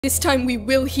This time we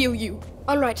will heal you.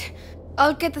 Alright,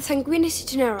 I'll get the Sanguinis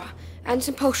Itinera and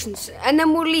some potions, and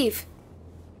then we'll leave.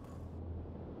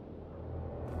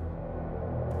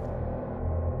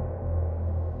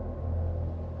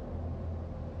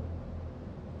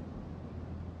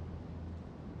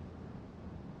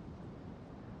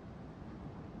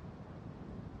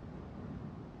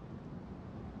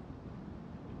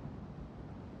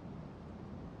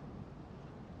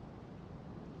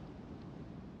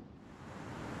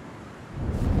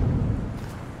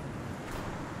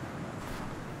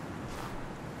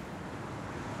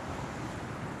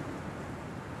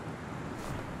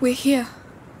 We're here.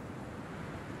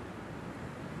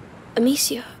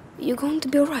 Amicia, you going to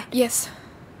be alright? Yes.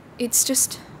 It's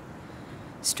just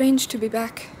strange to be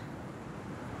back.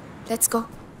 Let's go.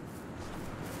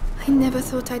 I never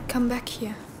thought I'd come back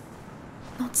here.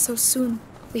 Not so soon.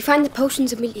 We find the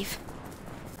potions and we leave.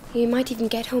 You might even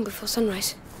get home before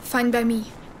sunrise. Fine by me.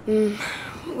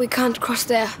 We can't cross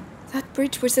there. That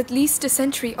bridge was at least a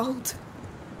century old.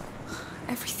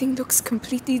 Everything looks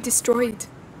completely destroyed.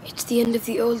 It's the end of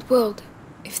the old world.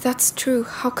 If that's true,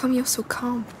 how come you're so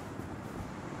calm?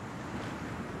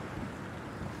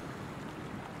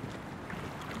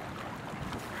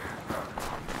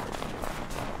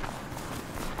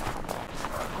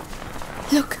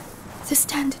 Look, the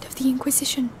standard of the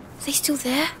Inquisition. Are they still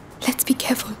there? Let's be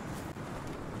careful.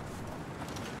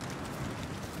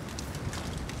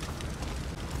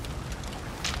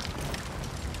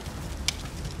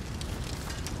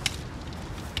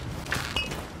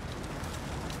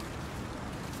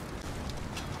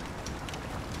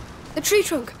 The tree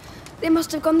trunk. They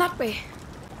must have gone that way.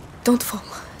 Don't fall.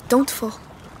 Don't fall.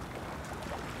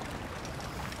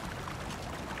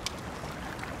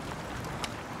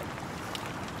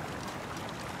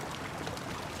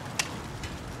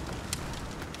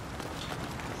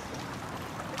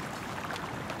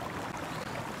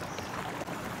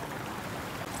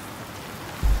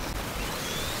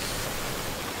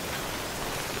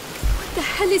 What the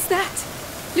hell is that?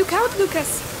 Look out,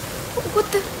 Lucas!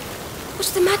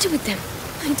 What's the matter with them?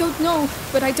 I don't know,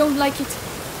 but I don't like it.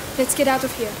 Let's get out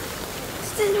of here.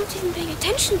 They're not even paying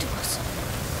attention to us.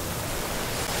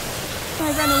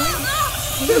 I ran away.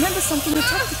 I remember something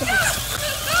attacked the house.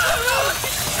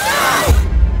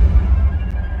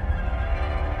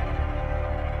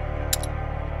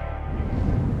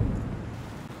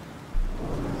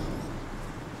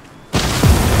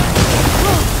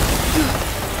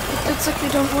 It looks like they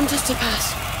don't want us to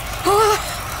pass.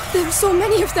 Oh, there were so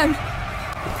many of them.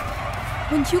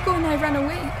 When Hugo and I ran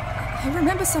away, I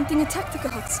remember something attacked the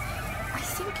guards. I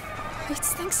think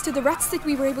it's thanks to the rats that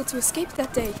we were able to escape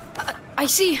that day. I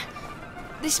see.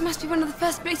 This must be one of the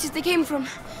first places they came from.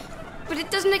 But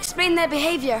it doesn't explain their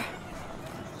behavior.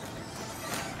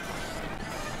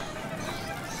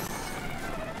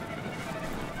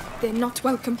 They're not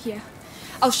welcome here.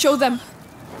 I'll show them.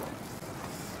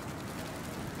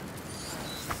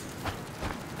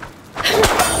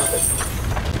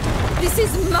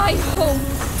 This is my home.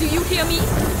 Do you hear me?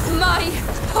 My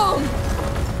home.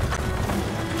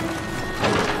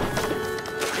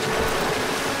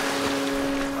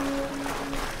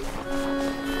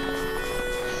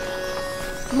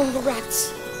 More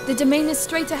rats. The domain is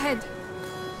straight ahead.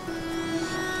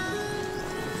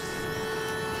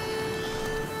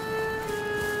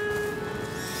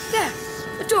 There,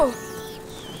 a door.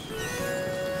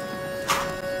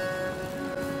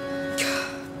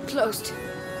 Closed.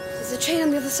 There's a chain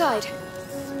on the other side.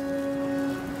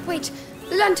 Wait,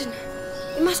 the lantern.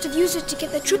 They must have used it to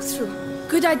get their troops through.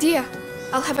 Good idea.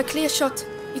 I'll have a clear shot.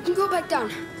 You can go back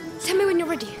down. Tell me when you're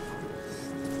ready.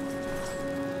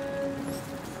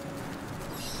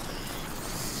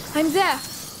 I'm there.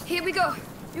 Here we go.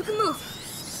 You can move.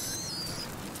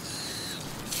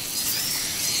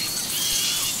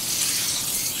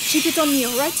 Keep it on me,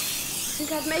 all right? I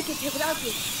think I'd make it here without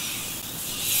you.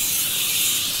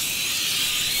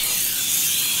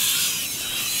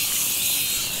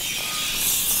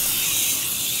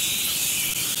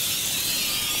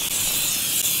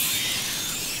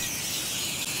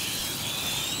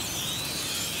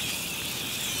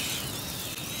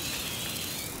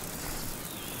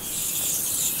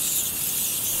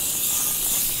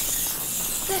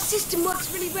 Their system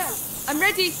works really well. I'm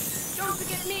ready. Don't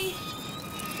forget me.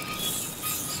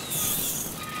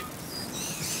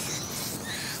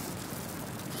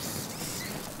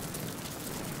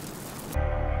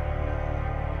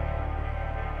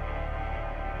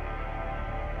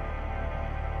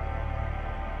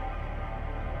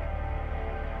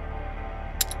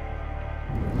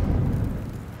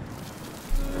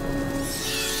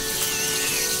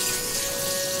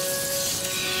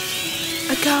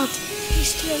 A guard.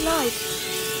 He's still alive.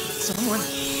 Someone,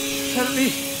 help me!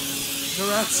 The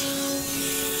rats.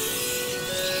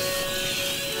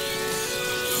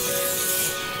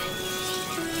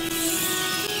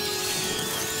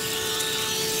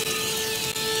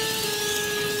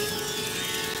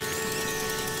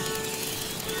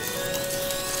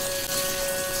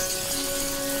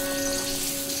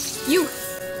 You!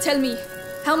 Tell me,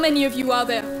 how many of you are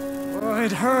there? Oh,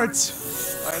 it hurts.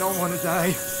 I don't want to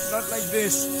die. Not like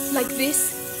this. Like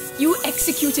this? You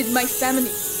executed my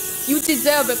family. You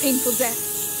deserve a painful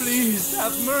death. Please,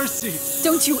 have mercy.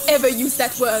 Don't you ever use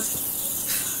that word.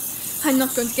 I'm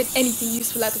not going to get anything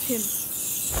useful out of him.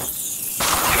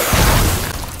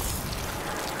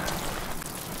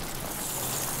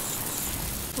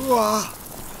 Whoa.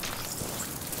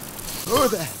 Who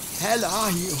the hell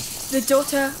are you? The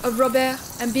daughter of Robert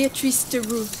and Beatrice de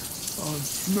Roux. Oh,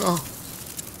 no.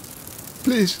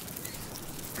 Please.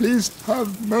 Please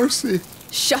have mercy.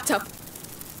 Shut up.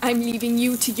 I'm leaving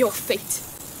you to your fate.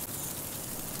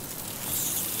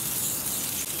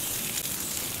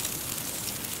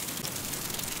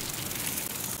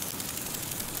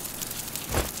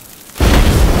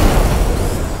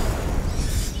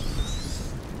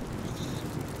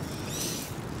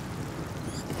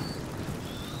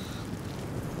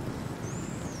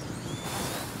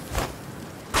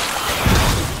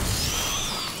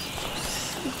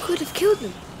 Could have killed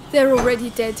them. They're already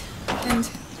dead, and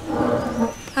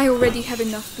I already have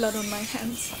enough blood on my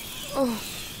hands. Oh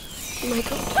my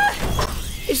god.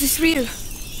 Is this real?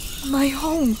 My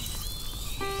home.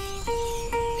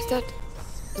 Is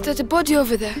that a body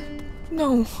over there?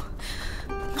 No.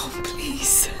 No,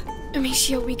 please.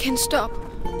 Amicia, we can stop.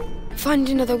 Find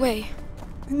another way.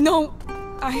 No,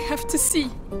 I have to see.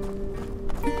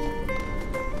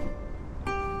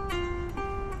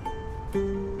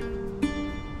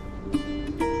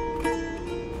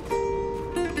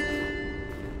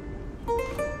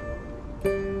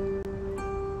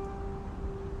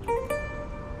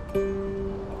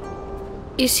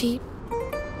 Is he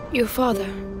your father?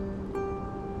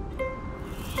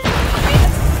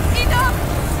 Enough!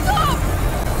 Stop!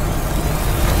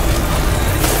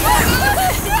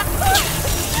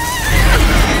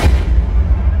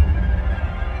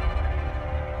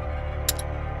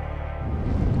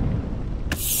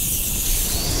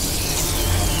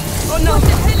 Oh no! What the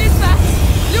hell is that?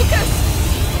 Lucas!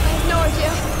 I have no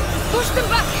idea. Push them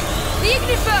back! The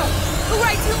Ignifer!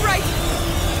 Right, right.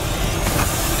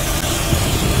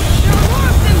 There are more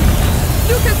of them!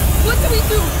 Lucas, what do we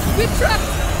do? We're trapped.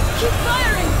 Keep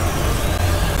firing.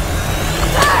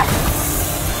 Ah!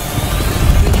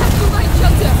 We have to find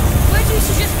shelter. Where do you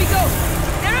suggest we go?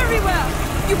 They're everywhere!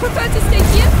 You prefer to stay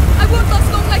here? I won't last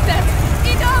long like that.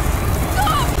 Enough!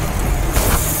 Stop!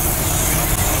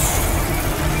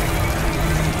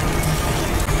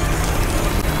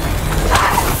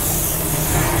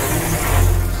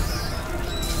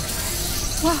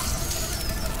 Wow.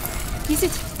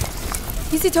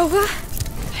 Is it over? I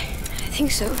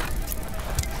think so.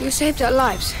 You saved our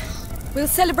lives. We'll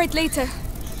celebrate later.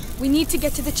 We need to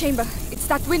get to the chamber. It's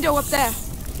that window up there.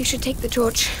 You should take the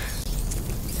torch.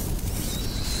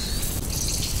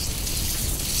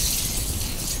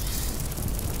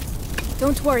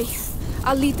 Don't worry.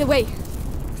 I'll lead the way.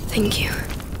 Thank you.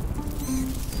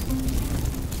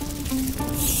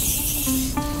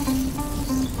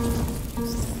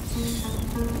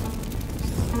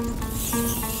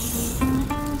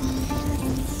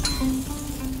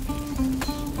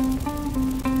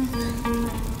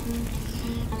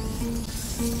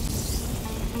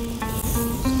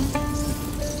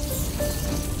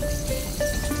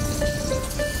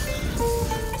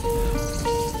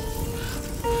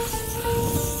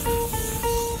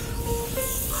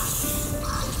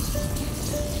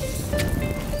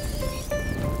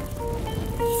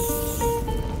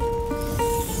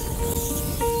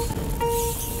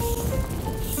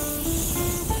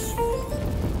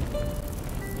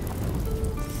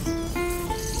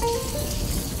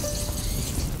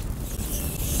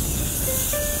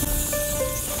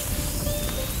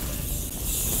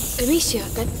 Amicia,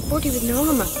 that body with no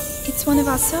armor. It's one of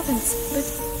our servants, but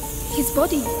his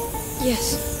body...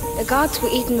 Yes, the guards were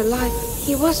eaten alive.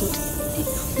 He wasn't.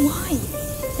 Why?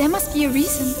 There must be a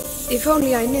reason. If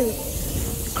only I knew.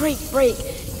 The Great Break,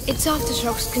 its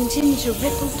aftershocks continue to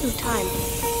ripple through time.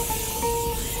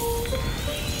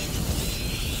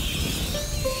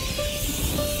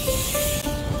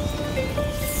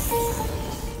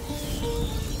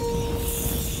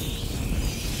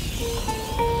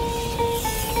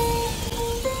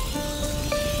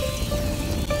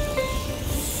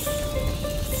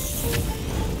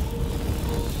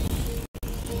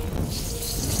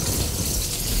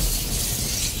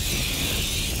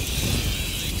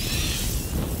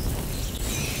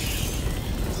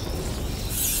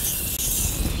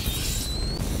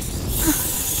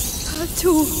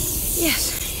 too.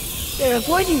 Yes, they're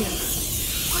avoiding them.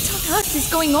 What on earth is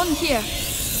going on here?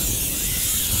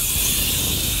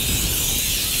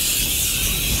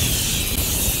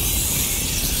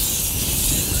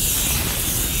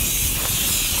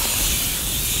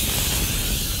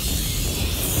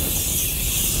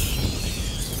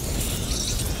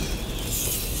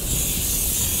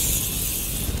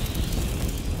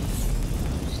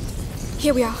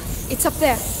 Here we are. It's up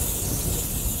there.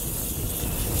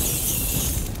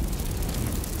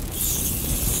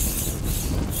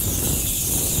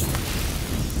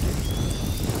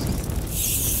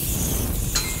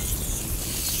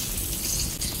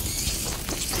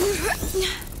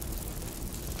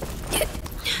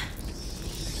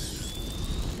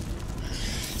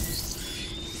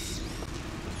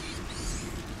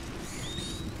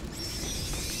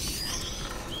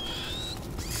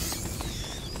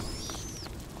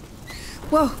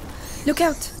 Whoa, look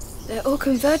out. They're all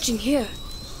converging here.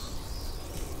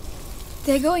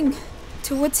 They're going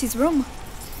towards his room.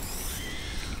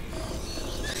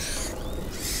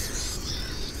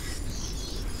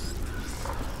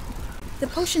 The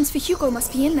potions for Hugo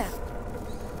must be in there.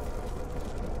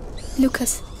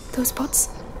 Lucas, those pots?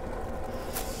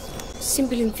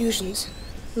 Simple infusions.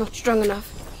 Not strong enough.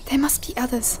 There must be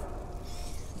others.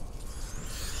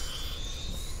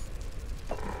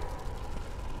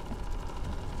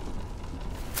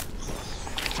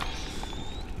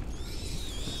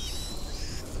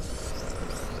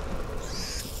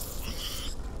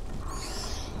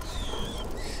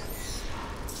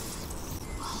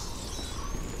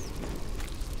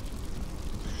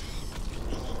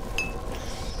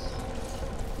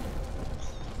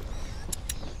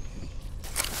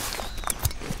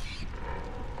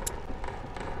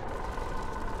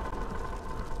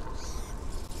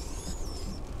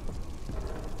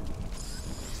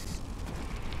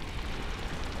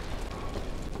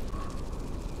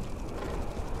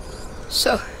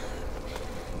 So,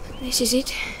 this is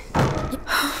it.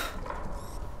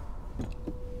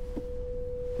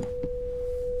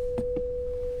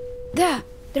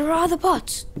 There are other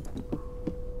pots.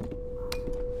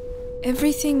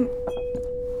 Everything's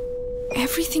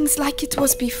like it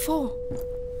was before.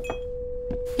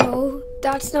 No,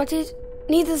 that's not it.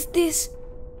 Neither's this.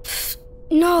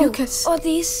 No, Lucas. or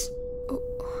this.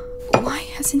 Why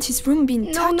hasn't his room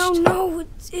been touched? No,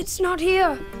 it's not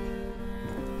here.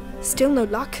 Still no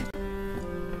luck.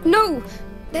 No,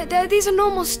 these are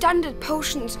normal standard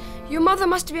potions. Your mother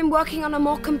must have been working on a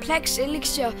more complex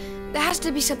elixir. There has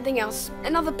to be something else.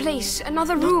 Another place,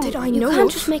 another room. What did I You know can't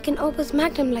of? just make an opus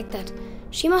magnum like that.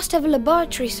 She must have a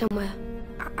laboratory somewhere.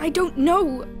 I don't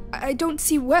know. I don't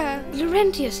see where.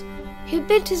 Laurentius, he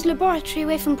built his laboratory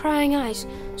away from prying eyes.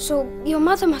 So your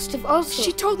mother must have also.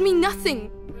 She told me nothing.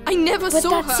 I never But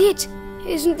saw that's her. it.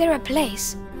 Isn't there a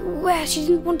place where she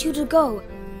didn't want you to go?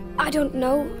 I don't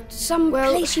know. Some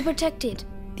place she protected.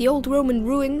 The old Roman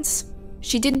ruins.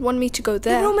 She didn't want me to go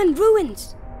there. The Roman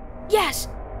ruins. Yes,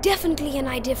 definitely an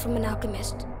idea from an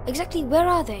alchemist. Exactly where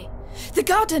are they? The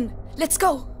garden! Let's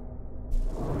go!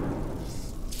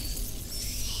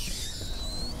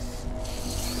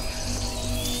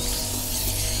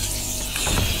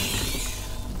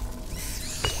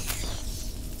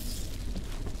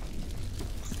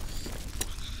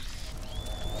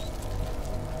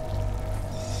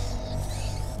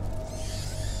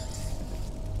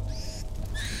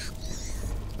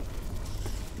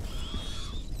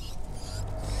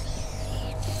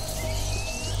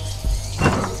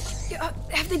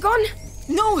 Have they gone?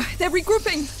 No, they're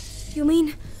regrouping. You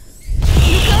mean?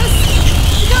 Lucas!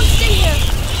 You can't stay here!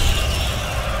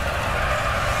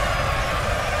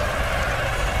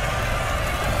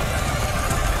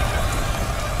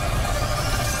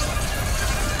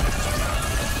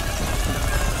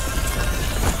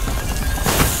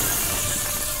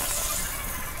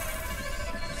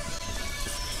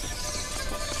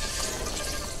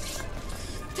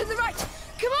 To the right!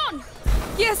 Come on!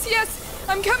 Yes,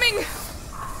 I'm coming!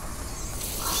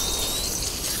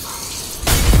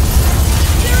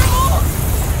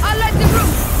 I'll light the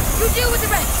room. You deal with the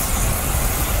rest.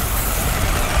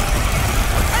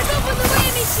 I've opened the way,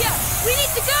 Amicia. We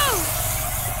need to go.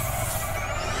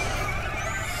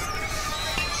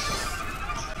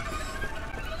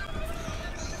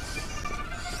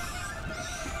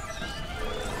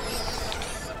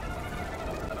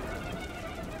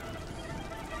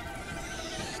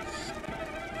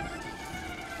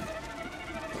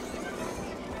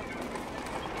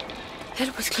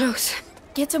 That was close.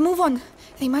 Get a move on.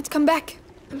 They might come back.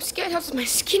 I'm scared out of my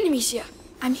skin, Amicia.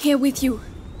 I'm here with you,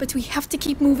 but we have to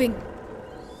keep moving.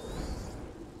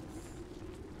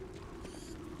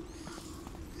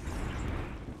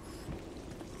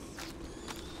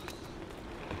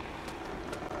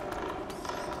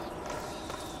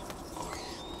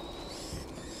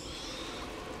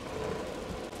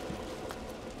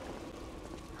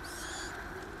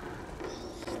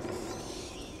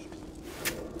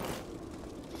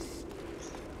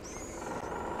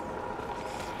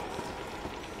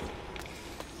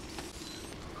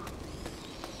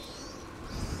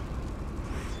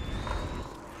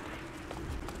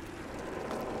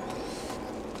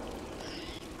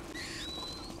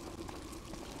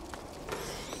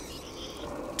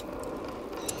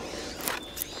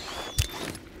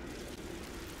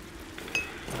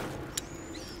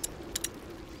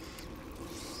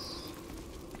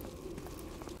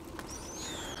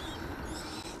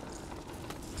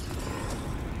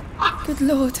 Good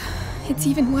lord. It's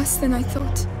even worse than I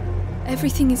thought.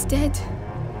 Everything is dead.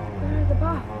 Where are the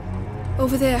baths?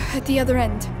 Over there, at the other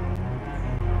end.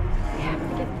 We have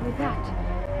to get through that.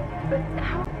 But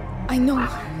how? I know.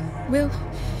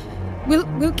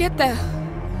 We'll get there.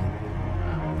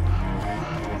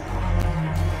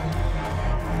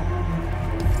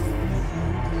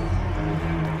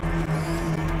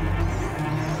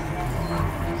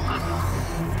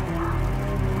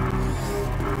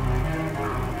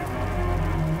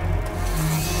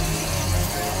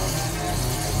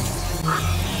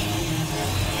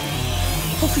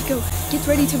 Off we go. Get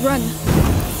ready to run.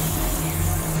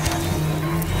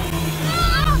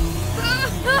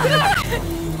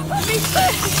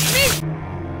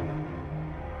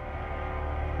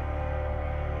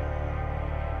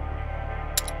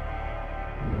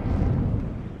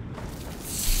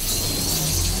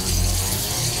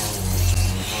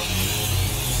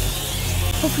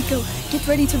 Off we go. Get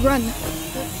ready to run.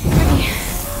 Ready.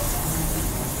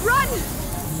 Run!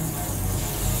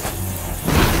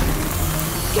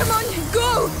 Come on,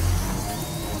 go!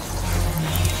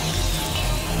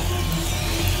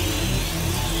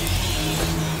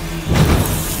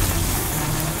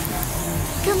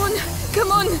 Come on,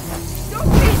 come on! Stop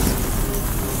it!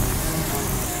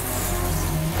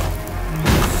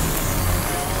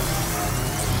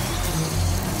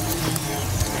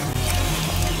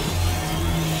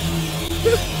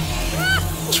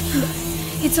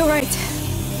 It's all right.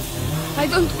 I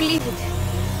don't believe it.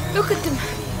 Look at them.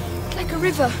 It's like a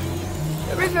river.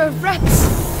 A river of rats.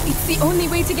 It's the only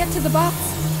way to get to the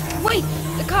baths. Wait,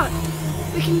 the cart.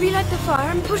 We can relight the fire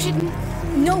and push it in.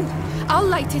 No, I'll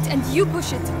light it and you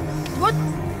push it. What?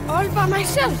 All by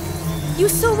myself? You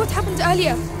saw what happened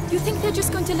earlier. You think they're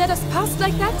just going to let us pass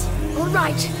like that? All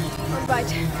right. All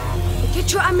right. But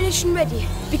get your ammunition ready,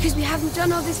 because we haven't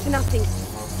done all this for nothing.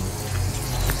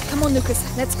 Come on, Lucas,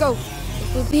 let's go.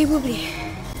 It will be wobbly.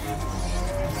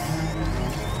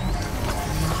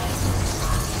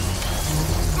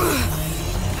 I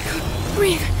can't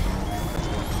breathe.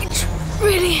 It's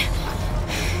really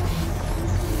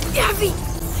heavy.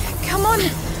 Come on,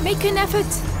 make an effort.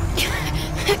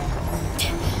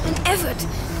 An effort.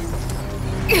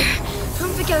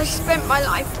 Don't forget I spent my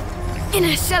life in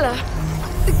a cellar.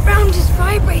 The ground is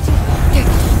vibrating. Do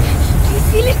you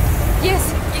feel it?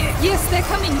 Yes, yes, they're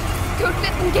coming. Don't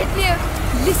let them get near.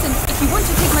 Listen, if you want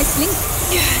to take my sling...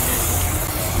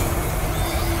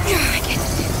 I get it.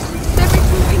 It's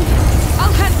everything.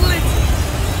 I'll handle it.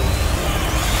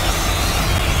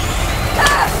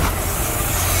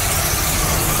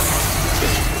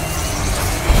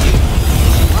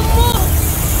 One more!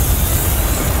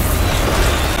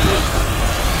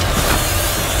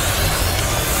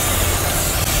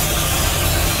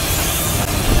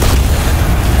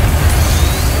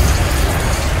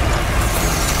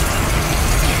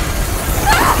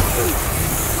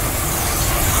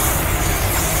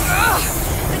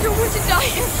 I don't want to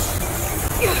die.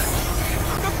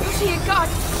 I'm not pushing a guard.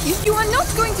 You are not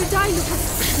going to die, Lucas.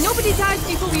 Nobody dies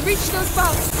before we reach those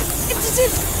baths. It's as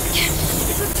if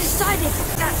it was decided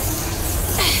that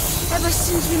ever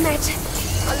since we met,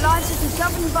 our lives have been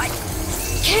governed by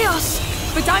chaos.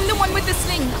 But I'm the one with the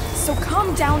sling, so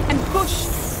calm down and push.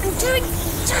 I'm doing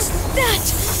just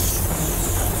that.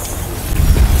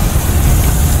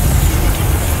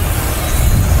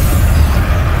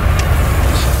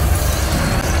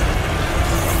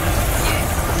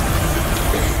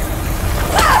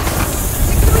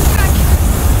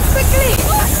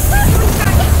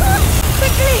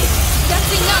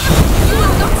 That's enough! You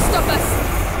will not stop us!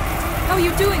 How are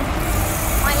you doing?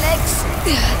 My legs.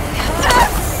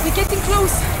 We're getting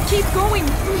close. Keep going.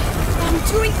 I'm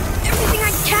doing everything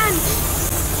I can.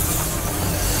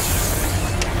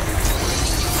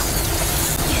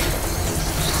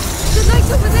 The light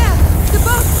over there! The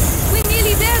box! We're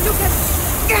nearly there, Lucas!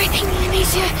 I think,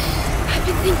 Amicia, I've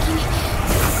been thinking.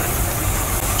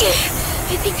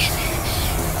 I think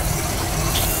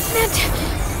that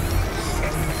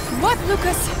What,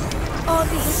 Lucas? all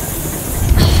these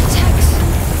attacks,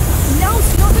 Now's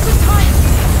not a good time!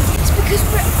 it's because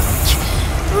we're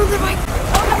on the right.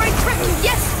 On the right track,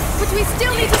 yes! But we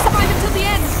still need to survive until the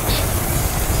end!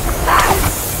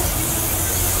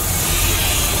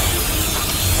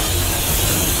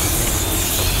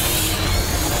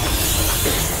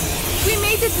 We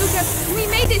made it, Lucas! We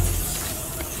made it!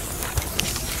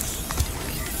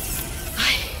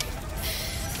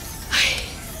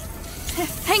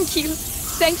 Thank you.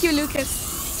 Thank you,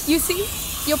 Lucas. You see?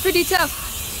 You're pretty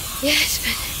tough. Yes,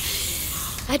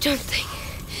 but I don't think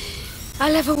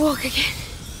I'll ever walk again.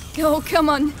 Oh, come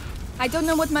on. I don't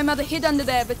know what my mother hid under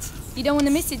there, but you don't want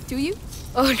to miss it, do you?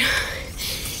 Oh no.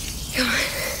 Come on.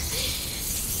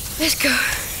 Let's go.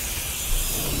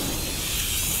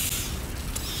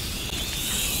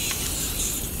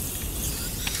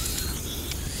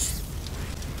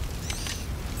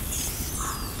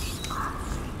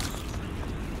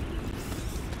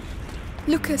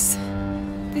 Lucas,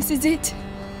 this is it.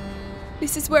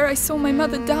 This is where I saw my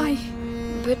mother die.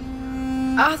 But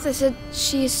Arthur said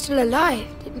she is still alive,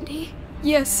 didn't he?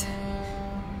 Yes.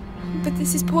 But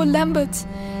this is poor Lambert.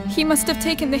 He must have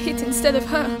taken the hit instead of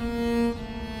her.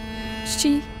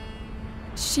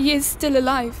 She is still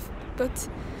alive, but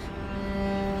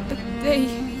they...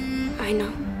 I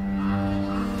know.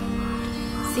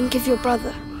 Think of your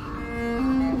brother.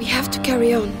 We have to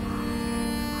carry on.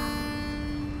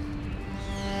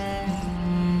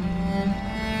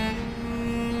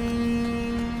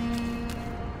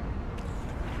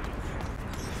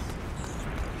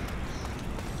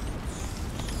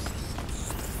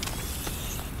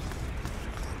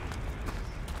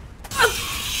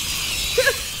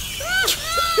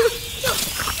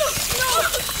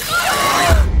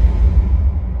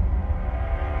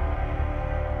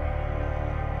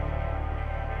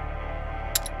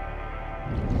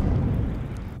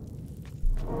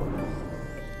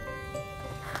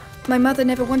 My mother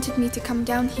never wanted me to come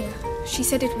down here. She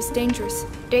said it was dangerous.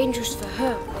 Dangerous for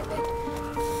her, I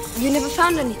bet. You never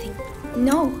found anything?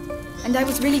 No, and I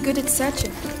was really good at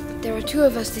searching. But there are two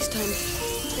of us this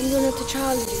time, and you're not a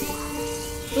child anymore.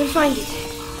 We'll find it.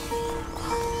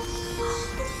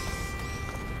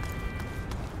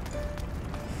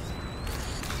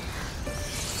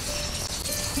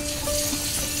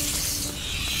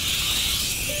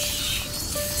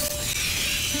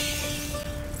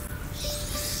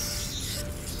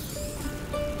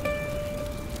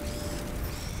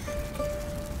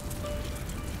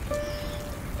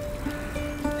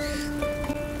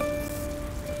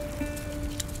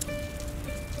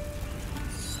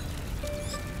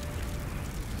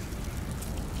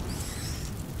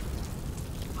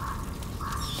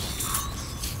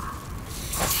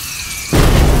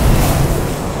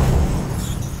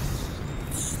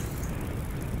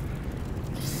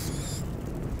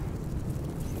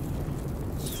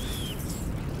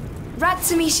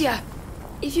 Rats, Amicia!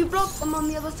 If you block them on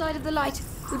the other side of the light,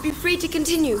 we'll be free to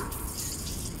continue.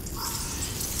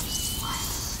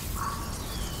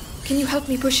 Can you help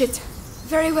me push it?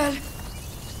 Very well.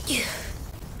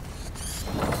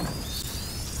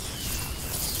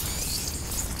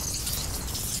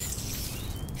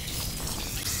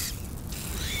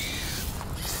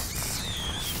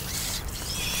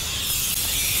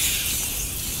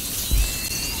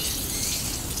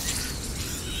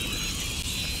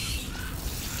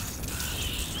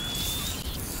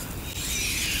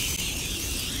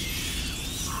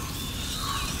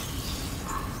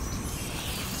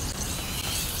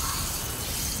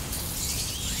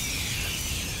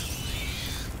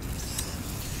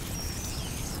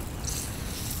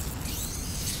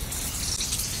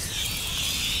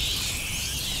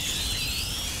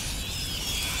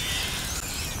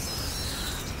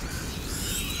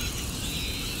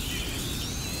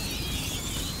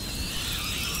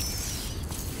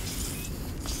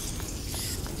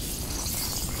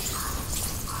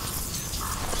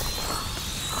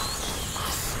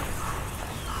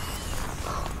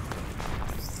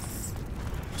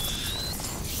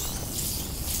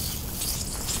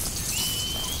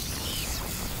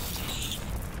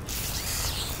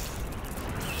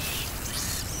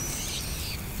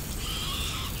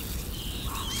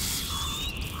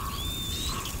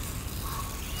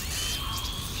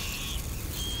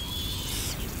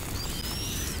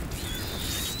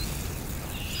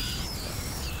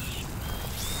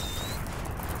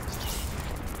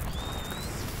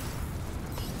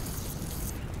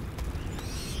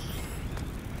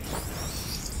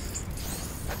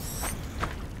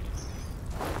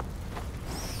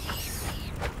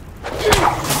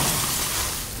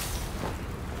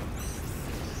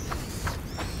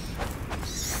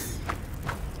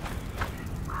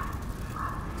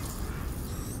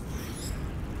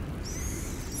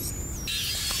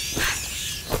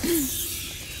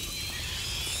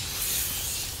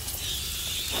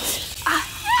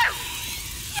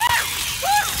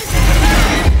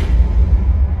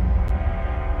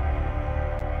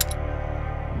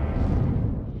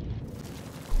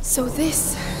 So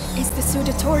this is the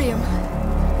Sudatorium.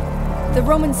 The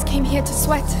Romans came here to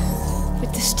sweat.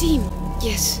 With the steam,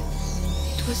 yes.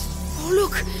 It was... Oh,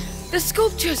 look! The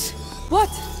sculptures! What?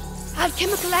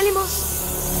 Alchemical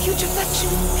animals, putrefaction,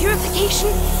 purification,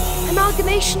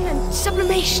 amalgamation, and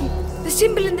sublimation. The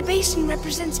symbol in the basin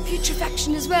represents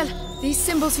putrefaction as well. These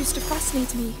symbols used to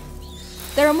fascinate me.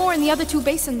 There are more in the other 2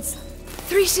 basins.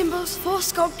 3 symbols, 4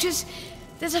 sculptures.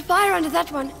 There's a fire under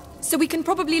that one. So we can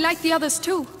probably light the others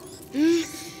too.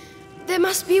 There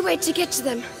must be a way to get to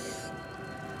them.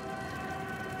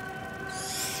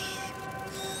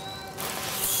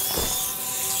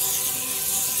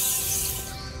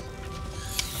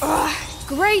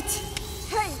 Great!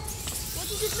 Hey, what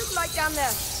does it look like down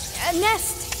there? A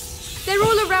nest! They're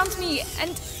all around me,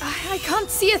 and I can't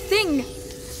see a thing.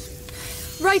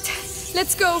 Right,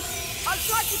 let's go. I'll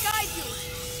try to guide you.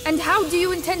 And how do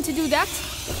you intend to do that?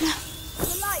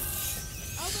 The light.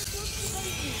 I'll go close to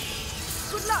you.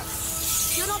 Good luck.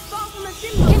 You're not far from a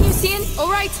symbol. Can you see it? All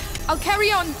right, I'll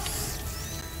carry on.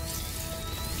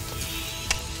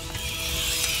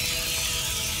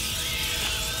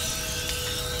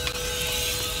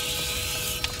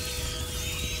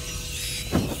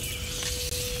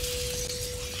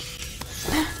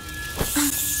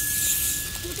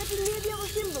 You're getting near the other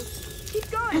symbol. Keep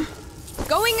going.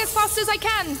 Going as fast as I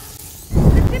can.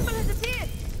 The symbol has appeared.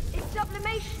 It's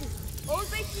sublimation. All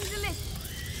basins are lit.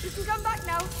 You can come back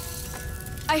now.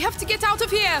 I have to get out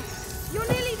of here. You're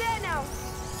nearly there now.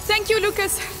 Thank you,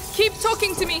 Lucas. Keep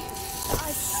talking to me.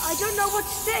 I don't know what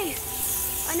to say.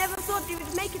 I never thought we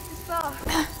would make it this far.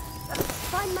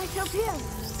 Find myself here.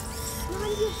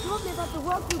 None of you told me about the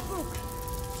world we book.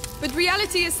 But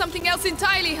reality is something else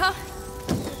entirely, huh?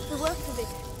 That's the worst of it.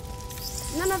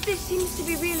 None of this seems to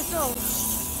be real at all.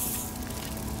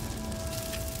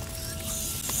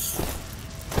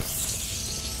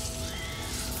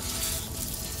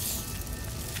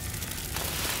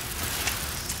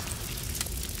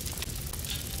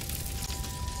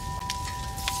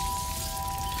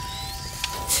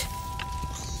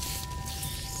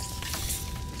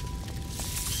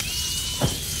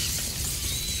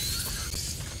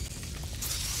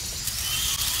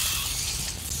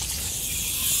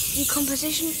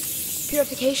 Decomposition,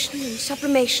 purification, and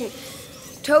sublimation.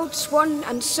 Toad, swan,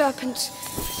 and serpent.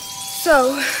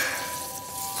 So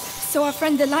our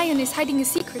friend the lion is hiding a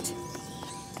secret.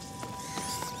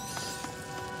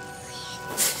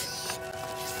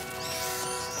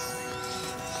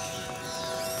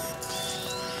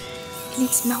 In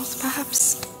its mouth,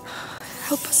 perhaps.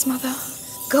 Help us, Mother.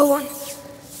 go on.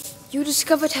 You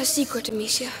discovered her secret,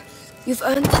 Amicia. You've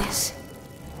earned this.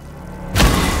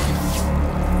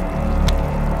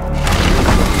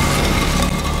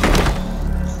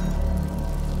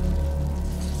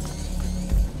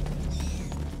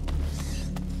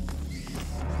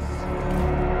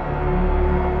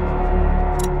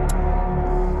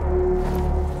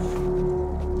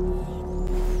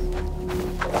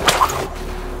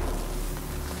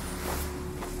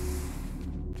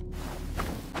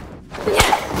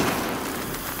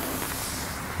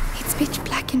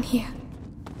 In here.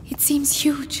 It seems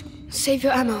huge. Save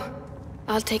your ammo.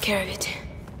 I'll take care of it.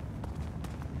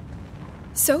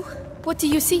 So, what do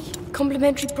you see?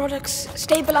 Complementary products,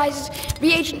 stabilizers,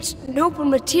 reagents, noble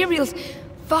materials,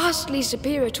 vastly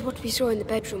superior to what we saw in the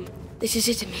bedroom. This is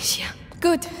it, Amicia.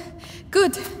 Good.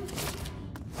 Good.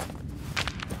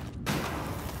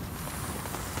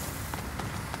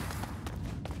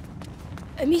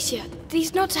 Amicia,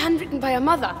 these notes are handwritten by your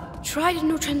mother. Tried a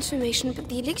new transformation, but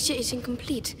the elixir is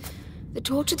incomplete. The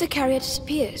torch of the carrier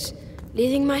disappears,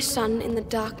 leaving my son in the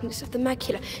darkness of the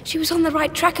macula. She was on the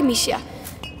right track, Amicia.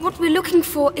 What we're looking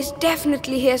for is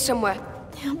definitely here somewhere.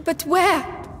 But where?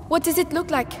 What does it look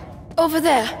like? Over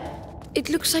there. It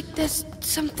looks like there's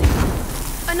something.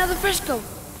 Another fresco.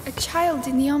 A child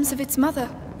in the arms of its mother.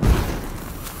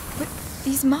 But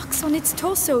these marks on its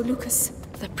torso, Lucas.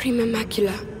 The prima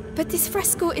macula. But this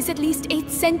fresco is at least 8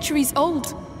 centuries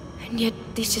old. And yet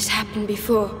this has happened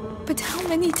before. But how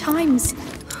many times?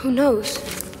 Who knows?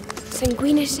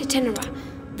 Sanguinis itinera,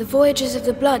 the voyages of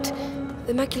the blood.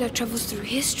 The macula travels through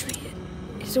history.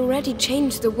 It's already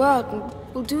changed the world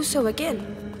and will do so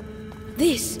again.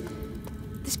 This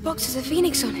box has a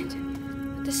phoenix on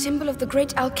it. The symbol of the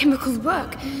great alchemical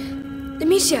work.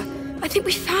 Amicia, I think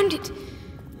we found it.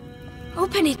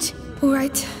 Open it. All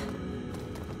right.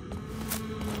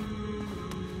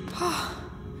 Oh.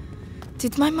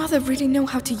 Did my mother really know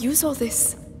how to use all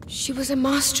this? She was a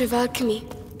master of alchemy.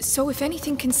 So if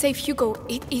anything can save Hugo,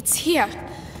 it's here.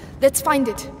 Let's find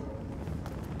it.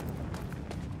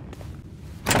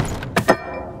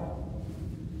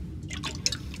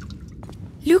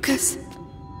 Lucas!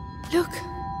 Look.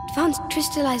 Advanced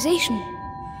crystallization.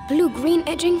 Blue-green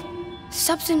edging.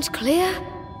 Substance clear.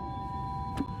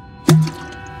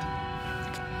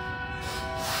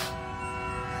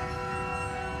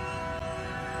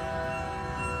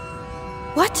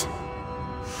 What?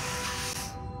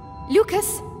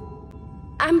 Lucas?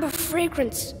 Amber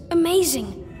fragrance. Amazing.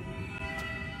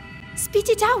 Spit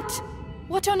it out!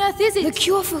 What on earth is it? The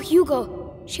cure for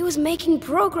Hugo. She was making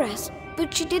progress,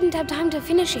 but she didn't have time to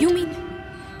finish it. You mean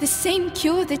the same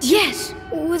cure that you... Yes,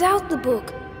 without the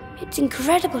book. It's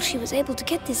incredible she was able to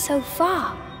get this so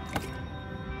far.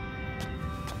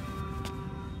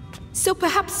 So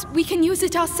perhaps we can use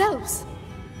it ourselves.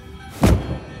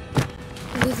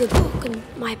 With the book and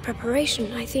my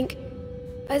preparation, I think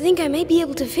I may be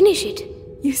able to finish it.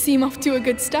 You seem off to a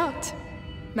good start,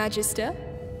 Magister.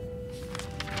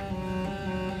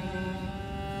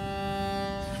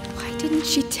 Why didn't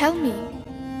she tell me?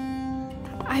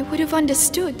 I would have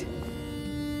understood.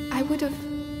 I would have...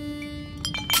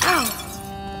 Ow!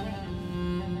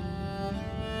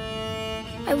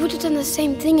 I would have done the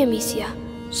same thing, Amicia.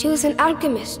 She was an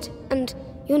alchemist, and,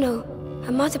 you know,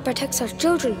 a mother protects her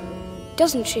children,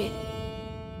 doesn't she?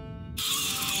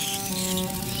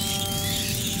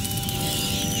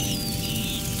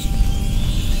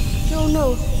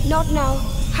 No, not now.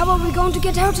 How are we going to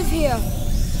get out of here?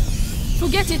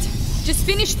 Forget it. Just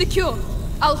finish the cure.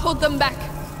 I'll hold them back.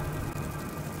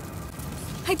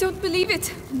 I don't believe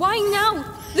it. Why now?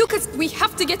 Lucas, we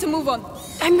have to get a move on.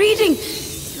 I'm reading.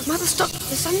 Your mother stopped at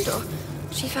the sun door.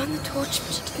 She found the torch,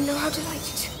 but she didn't know how to light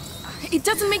it. It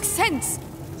doesn't make sense.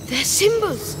 They're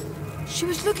symbols. She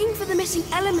was looking for the missing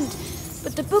element,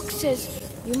 but the book says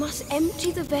you must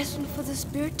empty the vessel for the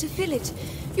spirit to fill it.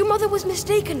 Your mother was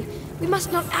mistaken. We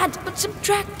must not add, but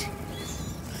subtract.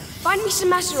 Find me some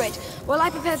macerate while I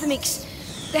prepare the mix.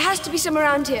 There has to be some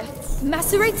around here.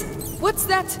 Macerate? What's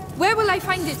that? Where will I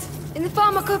find it? In the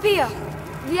pharmacopoeia.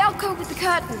 The alcove with the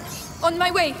curtain. On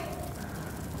my way.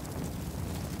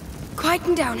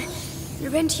 Quieten down.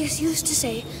 Laurentius used to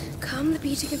say, calm the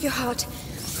beating of your heart,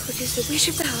 for it is the wish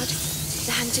of the heart that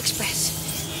the hands express.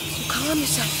 So calm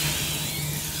yourself.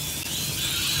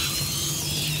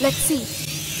 Let's see.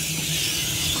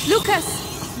 Lucas!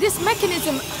 This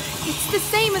mechanism, it's the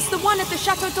same as the one at the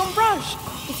Chateau d'Ombrage.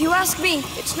 If you ask me,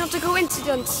 it's not a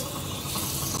coincidence.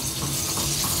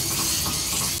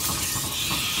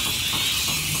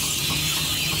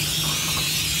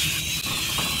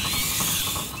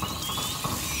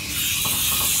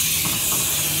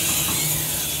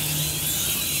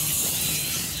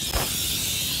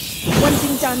 One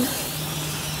thing done.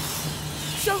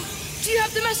 So, do you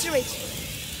have the macerate?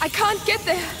 I can't get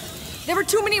there. There are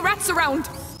too many rats around.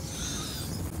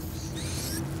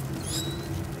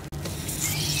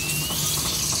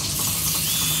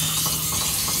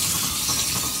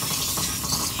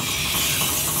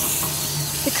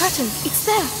 The curtain, it's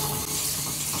there.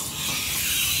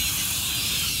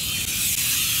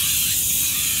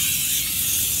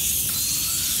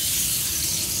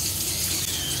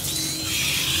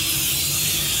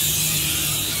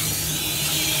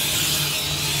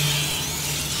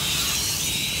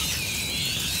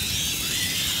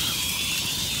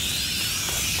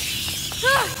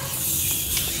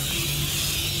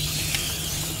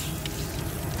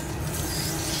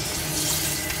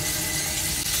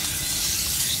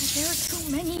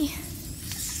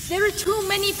 There are too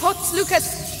many pots,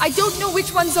 Lucas. I don't know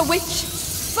which ones are which.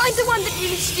 Find the one that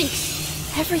really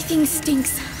stinks. Everything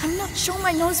stinks. I'm not sure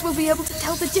my nose will be able to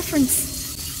tell the difference.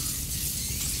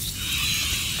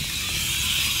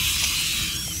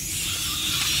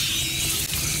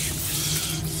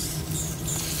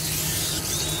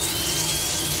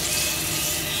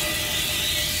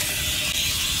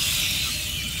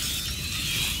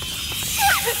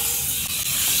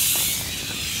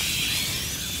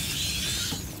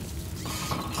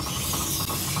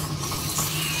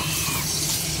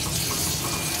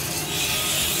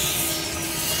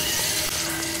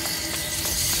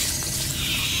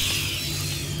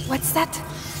 What's that?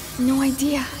 No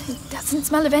idea. It doesn't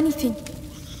smell of anything.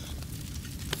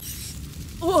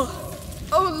 Oh,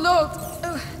 oh Lord.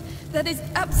 Oh, that is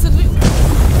absolute...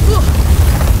 Oh.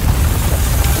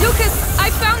 Lucas, I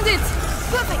found it!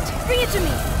 Perfect. Bring it to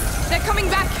me. They're coming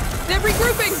back. They're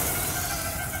regrouping.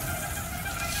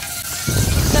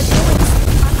 That noise.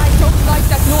 I don't like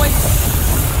that noise.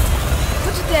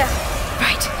 Put it there.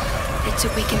 Right. Let's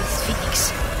awaken this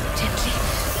phoenix. Gently.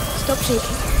 Stop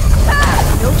shaking.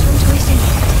 No time to waste any.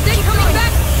 They're coming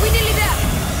back! We're nearly there!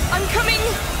 I'm coming!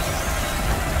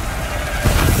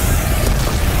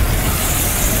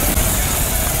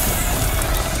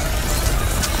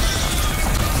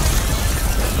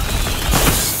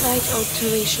 Slight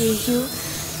alteration in hue.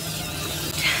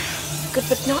 Good,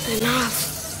 but not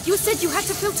enough. You said you had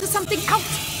to filter something out!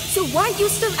 So why are you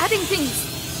still adding things?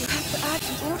 You have to add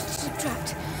in order to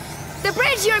subtract. The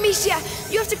bread's here, Amicia!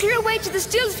 You have to clear a way to the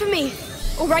stills for me!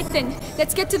 All right then,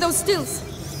 let's get to those stills.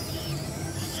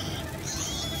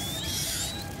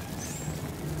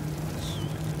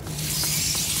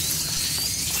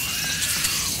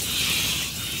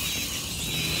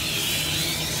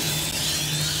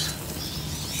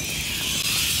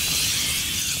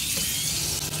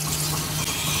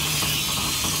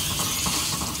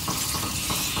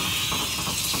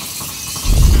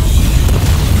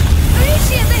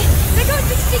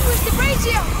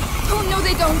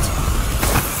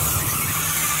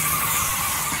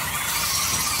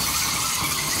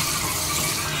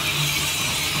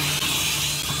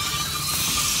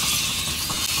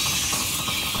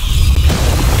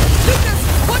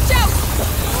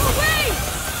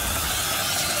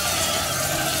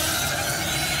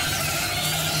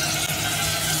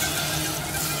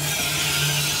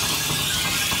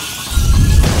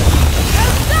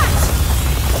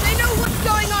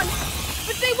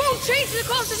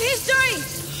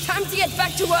 get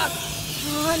back to work.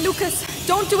 Lucas,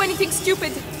 don't do anything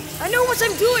stupid. I know what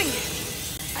I'm doing.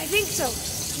 I think so.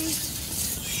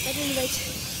 Please. At any rate,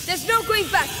 there's no going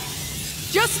back.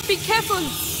 Just be careful.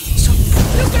 So,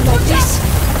 Lucas, like watch this. out!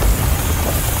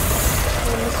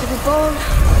 One look at the ball.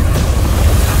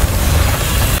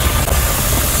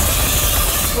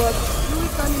 Work.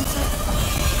 We've gone inside.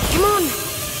 Come on.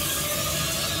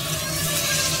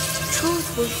 Truth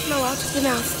will flow out of the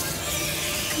mouth.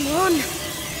 Come on.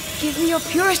 Give me your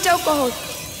purest alcohol.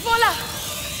 Voila!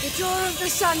 The door of the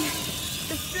sun.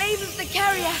 The flame of the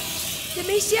carrier.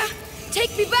 Demetia,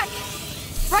 take me back.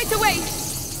 Right away.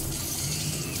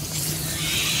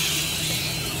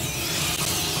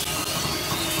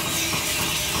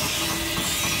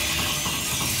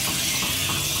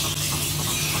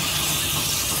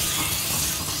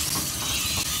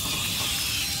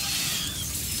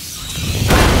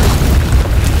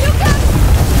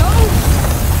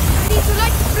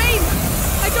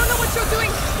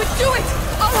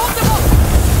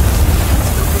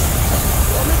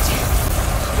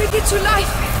 To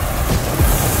life!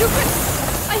 Lucas!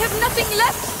 I have nothing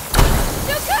left!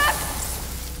 Lucas!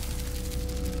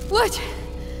 What?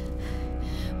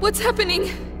 What's happening?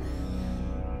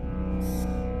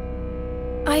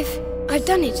 I've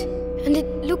done it, and it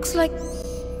looks like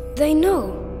they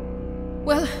know.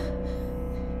 Well,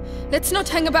 let's not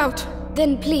hang about.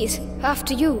 Then please,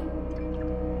 after you.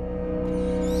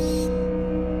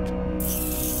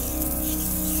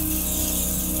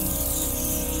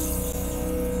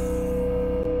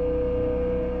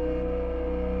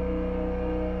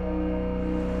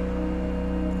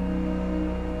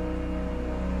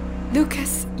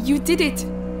 Lucas, you did it!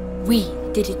 We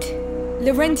did it.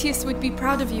 Laurentius would be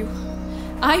proud of you.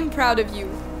 I'm proud of you.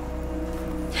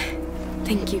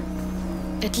 Thank you.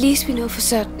 At least we know for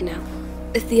certain now.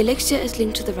 If the elixir is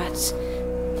linked to the rats,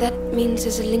 that means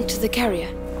there's a link to the carrier.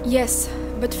 Yes,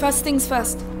 but first things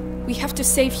first. We have to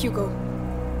save Hugo.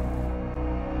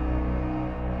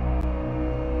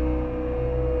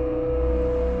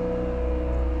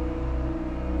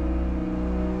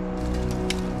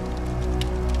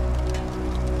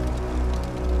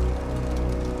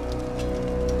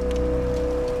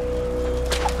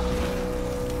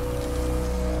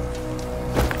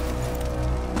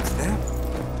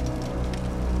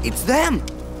 It's them!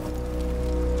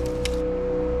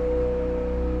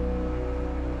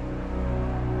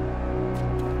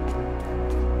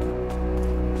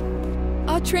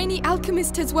 Our trainee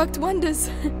alchemist has worked wonders.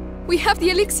 We have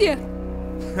the elixir.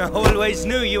 I always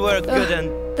knew you were a good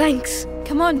one. Thanks.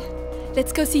 Come on,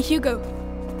 let's go see Hugo.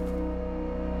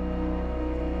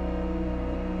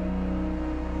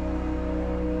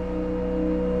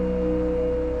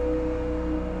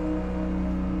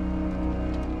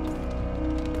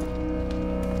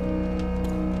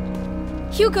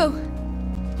 Hugo!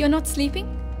 You're not sleeping?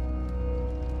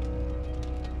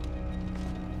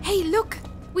 Hey, look!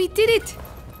 We did it!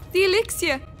 The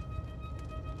elixir!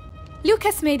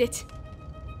 Lucas made it!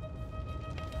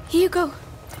 Here you go.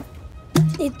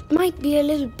 It might be a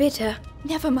little bitter.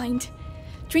 Never mind.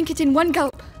 Drink it in one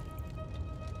gulp.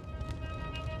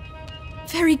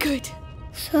 Very good.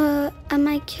 So, am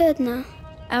I cured now?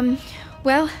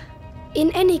 Well...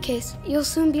 In any case, you'll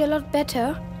soon be a lot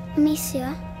better.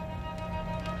 Amicia?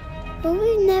 Will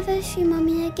we never see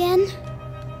Mommy again?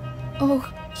 Oh,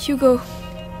 Hugo...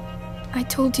 I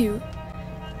told you.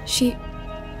 She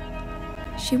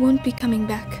won't be coming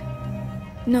back.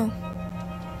 No.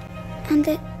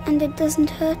 And it doesn't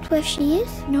hurt where she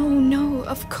is? No,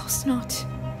 of course not.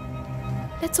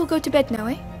 Let's all go to bed now,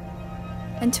 eh?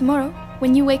 And tomorrow,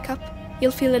 when you wake up,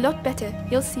 you'll feel a lot better,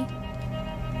 you'll see.